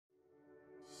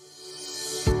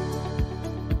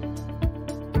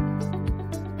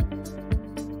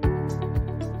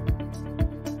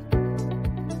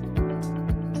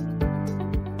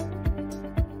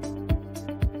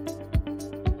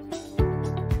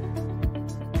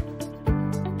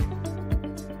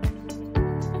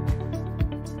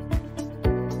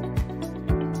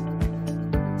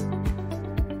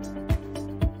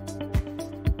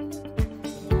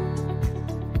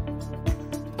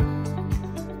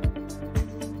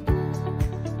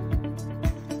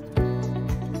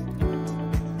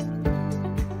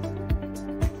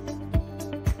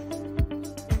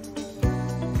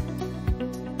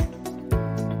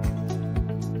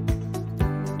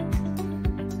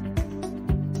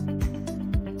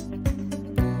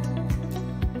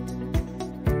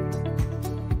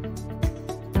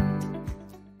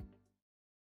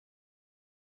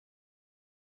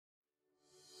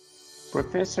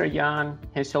Professor Jan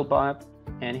Hesselbach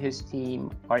and his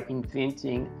team are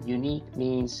inventing unique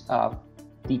means of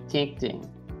detecting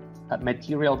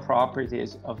material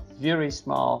properties of very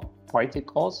small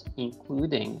particles,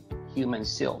 including human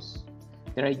cells.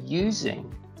 They are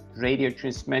using radio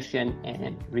transmission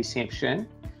and reception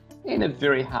in a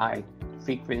very high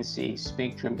frequency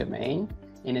spectrum domain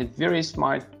in a very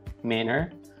smart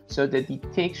manner, so the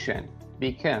detection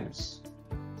becomes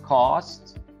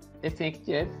cost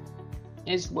effective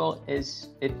as well as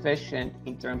efficient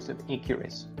in terms of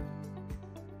accuracy.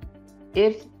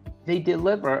 If they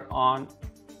deliver on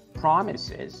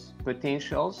promises,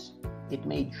 potentials, it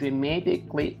may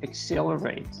dramatically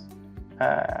accelerate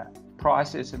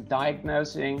process of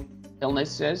diagnosing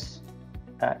illnesses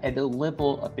at the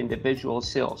level of individual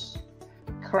cells.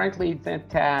 Currently,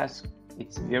 that task,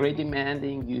 it's very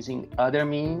demanding, using other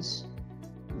means,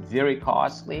 very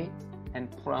costly, and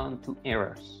prone to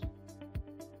errors.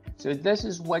 So this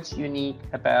is what's unique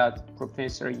about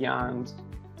Professor Young's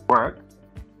work: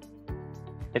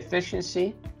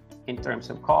 efficiency in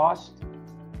terms of cost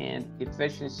and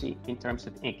efficiency in terms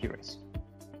of accuracy.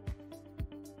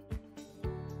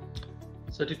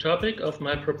 So the topic of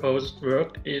my proposed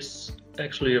work is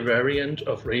actually a variant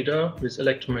of radar with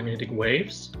electromagnetic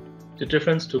waves. The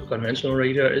difference to conventional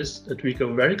radar is that we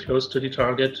go very close to the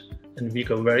target and we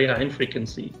go very high in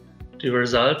frequency. The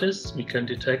result is we can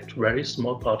detect very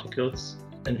small particles,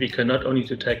 and we can not only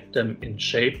detect them in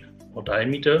shape or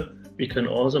diameter, we can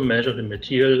also measure the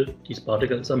material these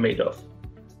particles are made of.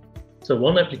 So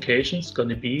one application is going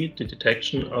to be the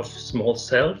detection of small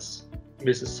cells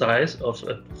with a size of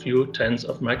a few tens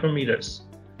of micrometers.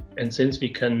 And since we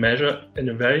can measure in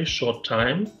a very short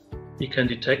time, we can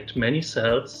detect many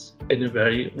cells in a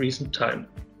very recent time.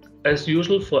 As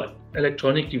usual for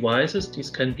electronic devices, these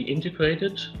can be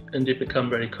integrated and they become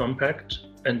very compact,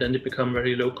 and then they become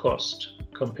very low cost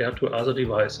compared to other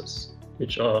devices,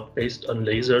 which are based on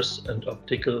lasers and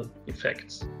optical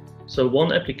effects. So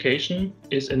one application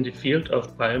is in the field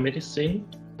of biomedicine,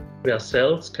 where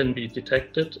cells can be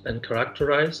detected and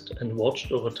characterized and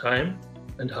watched over time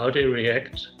and how they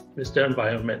react with their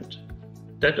environment.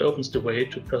 That opens the way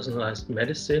to personalized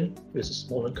medicine with a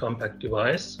small and compact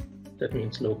device. That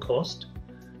means low cost.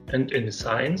 And in the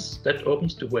science, that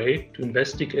opens the way to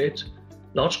investigate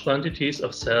large quantities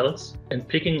of cells and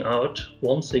picking out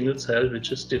one single cell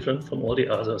which is different from all the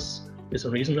others with a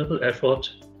reasonable effort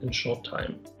in short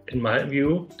time. In my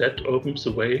view, that opens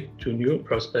the way to new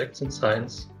prospects in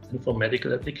science and for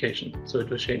medical application, so it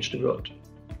will change the world.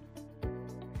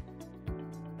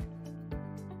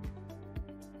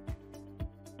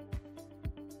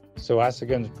 So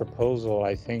Asegun's proposal,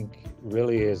 I think,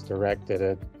 really is directed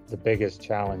at the biggest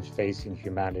challenge facing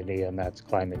humanity, and that's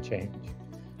climate change.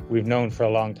 We've known for a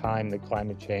long time that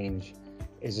climate change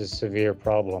is a severe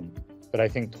problem, but I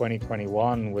think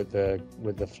 2021, with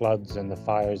the floods and the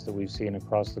fires that we've seen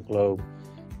across the globe,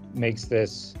 makes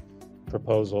this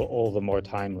proposal all the more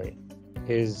timely.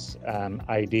 His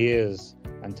ideas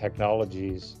and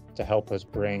technologies to help us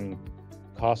bring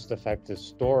cost-effective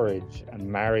storage and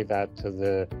marry that to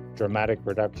the dramatic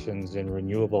reductions in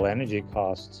renewable energy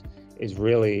costs is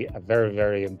really a very,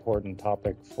 very important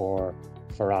topic for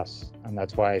us. And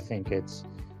that's why I think it's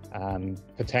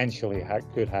potentially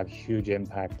could have huge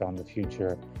impact on the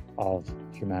future of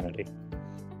humanity.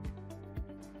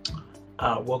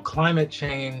 Well, climate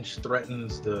change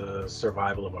threatens the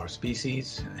survival of our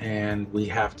species, and we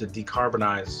have to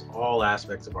decarbonize all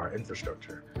aspects of our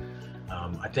infrastructure.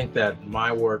 I think that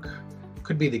my work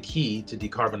could be the key to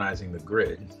decarbonizing the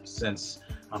grid, since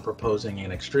I'm proposing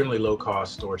an extremely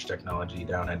low-cost storage technology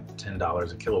down at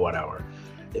 $10 a kilowatt hour.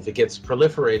 If it gets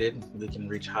proliferated, we can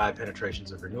reach high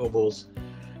penetrations of renewables,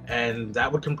 and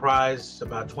that would comprise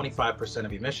about 25%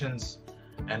 of emissions.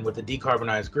 And with the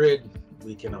decarbonized grid,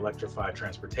 we can electrify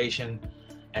transportation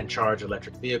and charge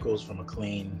electric vehicles from a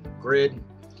clean grid,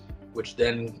 which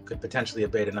then could potentially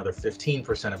abate another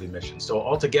 15% of emissions. So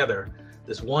altogether,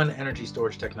 this one energy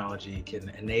storage technology can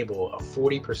enable a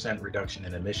 40% reduction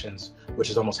in emissions,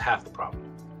 which is almost half the problem.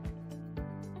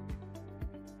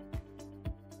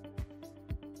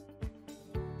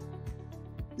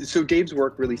 So Gabe's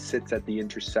work really sits at the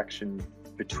intersection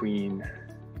between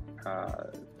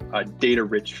a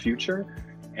data-rich future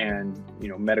and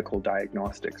medical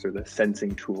diagnostics, or the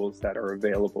sensing tools that are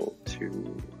available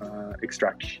to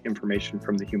extract information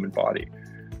from the human body.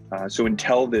 So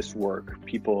until this work,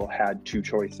 people had two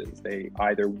choices. They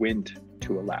either went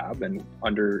to a lab and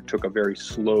undertook a very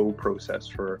slow process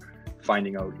for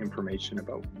finding out information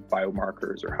about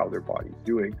biomarkers or how their body's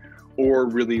doing, or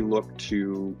really look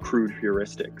to crude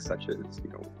heuristics such as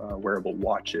wearable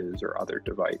watches or other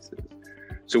devices.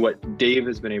 So what Dave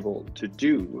has been able to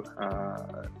do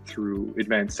through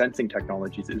advanced sensing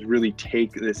technologies is really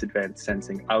take this advanced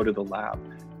sensing out of the lab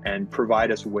and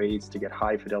provide us ways to get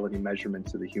high fidelity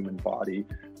measurements of the human body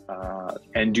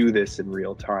and do this in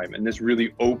real time. And this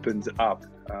really opens up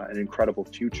an incredible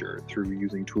future through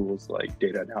using tools like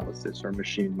data analysis or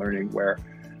machine learning, where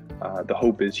the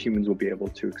hope is humans will be able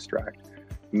to extract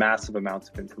massive amounts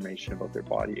of information about their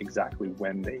body exactly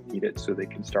when they need it, so they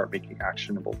can start making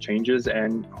actionable changes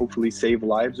and hopefully save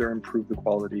lives or improve the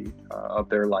quality of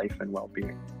their life and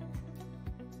well-being.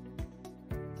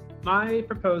 My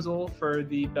proposal for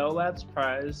the Bell Labs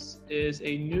Prize is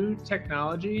a new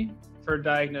technology for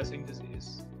diagnosing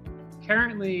disease.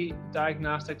 Currently,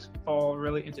 diagnostics fall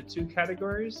really into two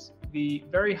categories: the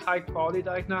very high quality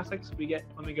diagnostics we get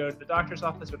when we go to the doctor's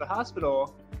office or the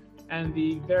hospital, and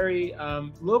the very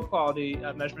low quality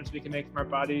measurements we can make from our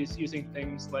bodies using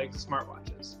things like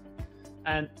smartwatches.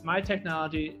 And my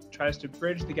technology tries to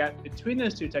bridge the gap between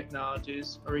those two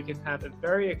technologies, where we can have a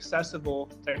very accessible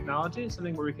technology,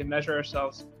 something where we can measure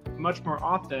ourselves much more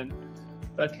often,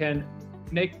 but can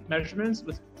make measurements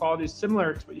with quality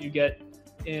similar to what you get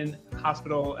in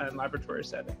hospital and laboratory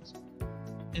settings.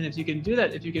 And if you can do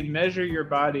that, if you can measure your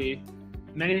body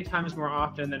many times more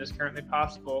often than is currently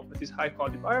possible with these high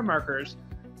quality biomarkers,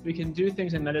 we can do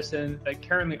things in medicine that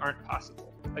currently aren't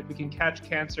possible. Like we can catch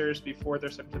cancers before they're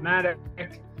symptomatic.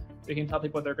 We can tell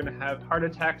people they're going to have heart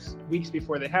attacks weeks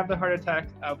before they have the heart attack.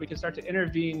 We can start to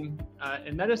intervene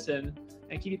in medicine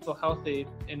and keep people healthy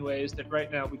in ways that right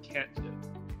now we can't do.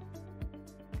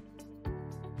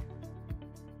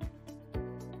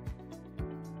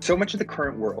 So much of the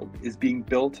current world is being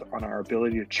built on our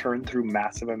ability to churn through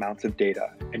massive amounts of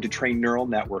data and to train neural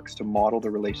networks to model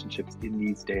the relationships in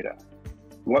these data.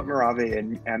 What Merave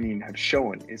and Amin have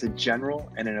shown is a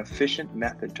general and an efficient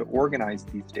method to organize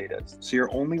these data, so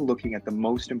you're only looking at the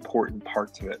most important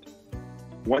parts of it.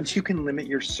 Once you can limit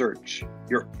your search,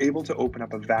 you're able to open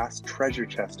up a vast treasure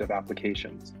chest of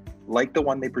applications, like the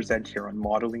one they present here on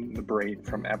modeling the brain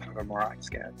from fMRI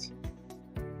scans.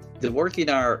 The work in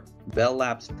our Bell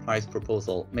Labs Prize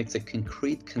proposal makes a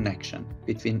concrete connection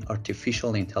between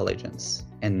artificial intelligence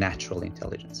and natural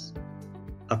intelligence.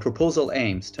 Our proposal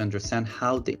aims to understand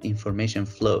how the information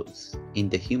flows in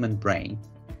the human brain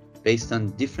based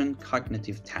on different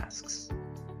cognitive tasks.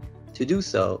 To do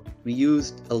so, we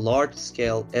used a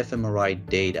large-scale fMRI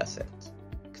dataset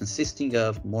consisting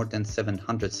of more than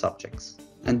 700 subjects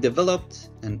and developed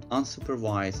an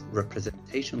unsupervised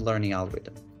representation learning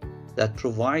algorithm that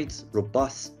provides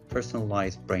robust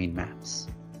personalized brain maps,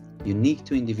 unique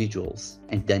to individuals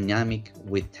and dynamic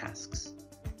with tasks.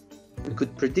 We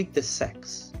could predict the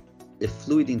sex, the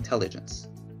fluid intelligence,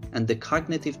 and the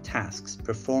cognitive tasks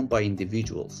performed by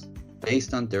individuals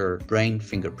based on their brain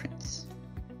fingerprints.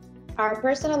 Our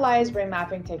personalized brain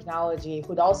mapping technology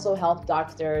could also help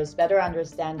doctors better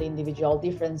understand the individual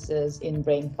differences in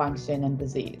brain function and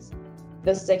disease.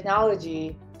 This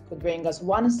technology could bring us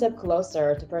one step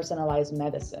closer to personalized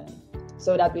medicine,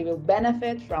 so that we will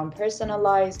benefit from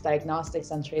personalized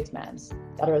diagnostics and treatments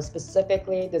that are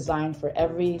specifically designed for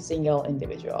every single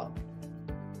individual.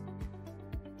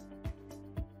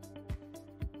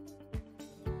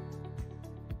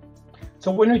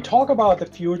 So when we talk about the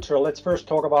future, let's first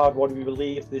talk about what we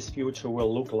believe this future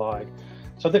will look like.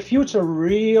 So the future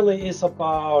really is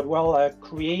about,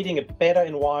 creating a better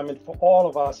environment for all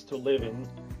of us to live in.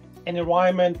 An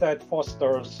environment that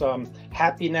fosters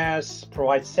happiness,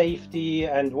 provides safety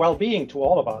and well-being to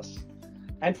all of us.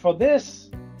 And for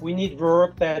this, we need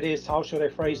work that is, how should I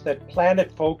phrase that,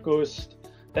 planet-focused,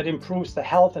 that improves the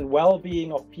health and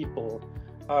well-being of people.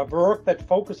 Work that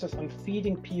focuses on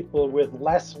feeding people with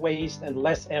less waste and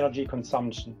less energy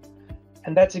consumption.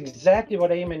 And that's exactly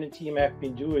what Eamon and team have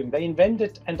been doing. They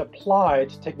invented and applied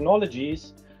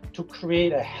technologies to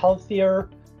create a healthier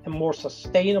and more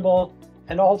sustainable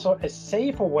and also a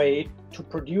safer way to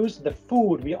produce the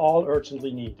food we all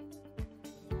urgently need.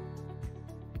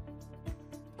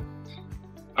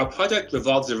 Our project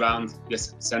revolves around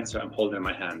this sensor I'm holding in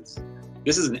my hands.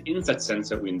 This is an insect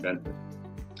sensor we invented.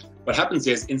 What happens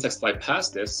is insects fly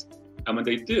past this, and when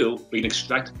they do, we can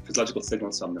extract physiological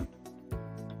signals from them.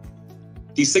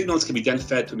 These signals can be then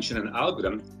fed to a machine learning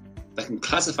algorithm that can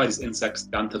classify these insects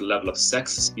down to the level of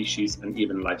sex, species, and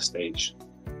even life stage.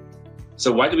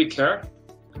 So why do we care?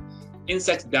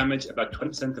 Insects damage about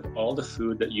 20% of all the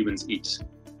food that humans eat.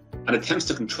 And attempts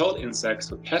to control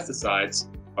insects with pesticides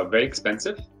are very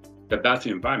expensive, they're bad for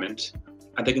the environment,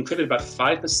 and they contribute about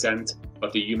 5%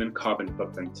 of the human carbon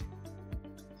footprint.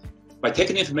 By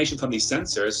taking information from these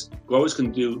sensors, growers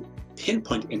can do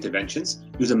pinpoint interventions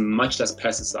using much less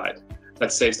pesticide.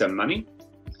 That saves them money,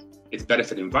 it's better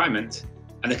for the environment,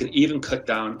 and it can even cut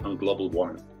down on global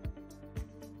warming.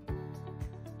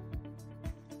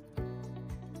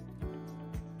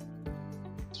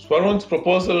 Swarwan's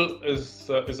proposal is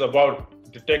about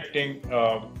detecting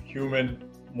human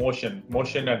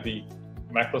motion at the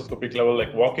macroscopic level,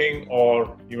 like walking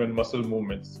or even muscle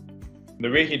movements. The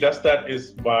way he does that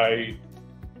is by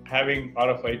having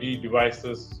RFID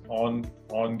devices on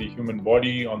the human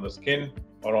body, on the skin,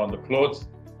 or on the clothes,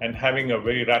 and having a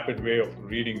very rapid way of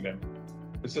reading them.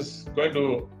 This is going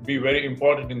to be very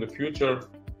important in the future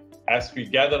as we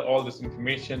gather all this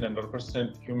information and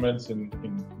represent humans in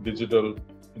the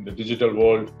digital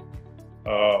world,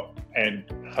 and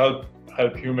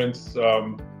help humans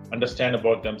understand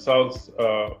about themselves,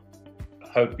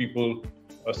 help people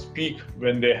speak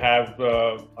when they have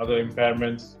other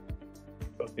impairments,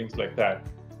 things like that.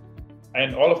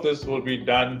 And all of this will be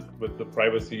done with the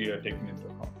privacy taken into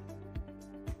account.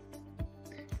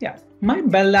 Yeah, my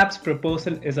Bell Labs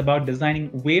proposal is about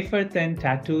designing wafer-thin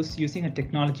tattoos using a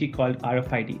technology called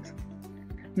RFIDs.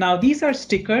 Now, these are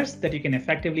stickers that you can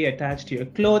effectively attach to your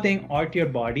clothing or to your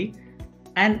body,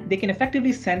 and they can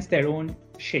effectively sense their own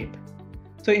shape.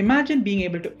 So imagine being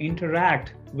able to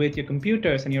interact with your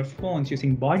computers and your phones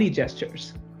using body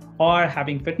gestures, or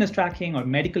having fitness tracking or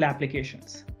medical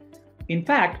applications. In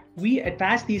fact, we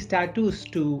attach these tattoos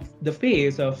to the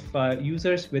face of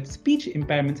users with speech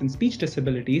impairments and speech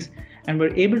disabilities, and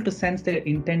we're able to sense their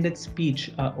intended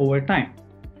speech over time.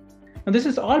 Now, this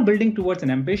is all building towards an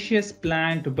ambitious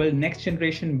plan to build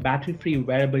next-generation battery-free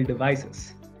wearable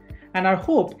devices. And our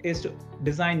hope is to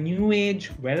design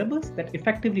new-age wearables that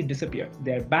effectively disappear.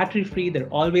 They're battery-free, they're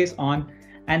always on,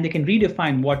 and they can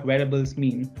redefine what wearables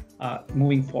mean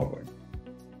moving forward.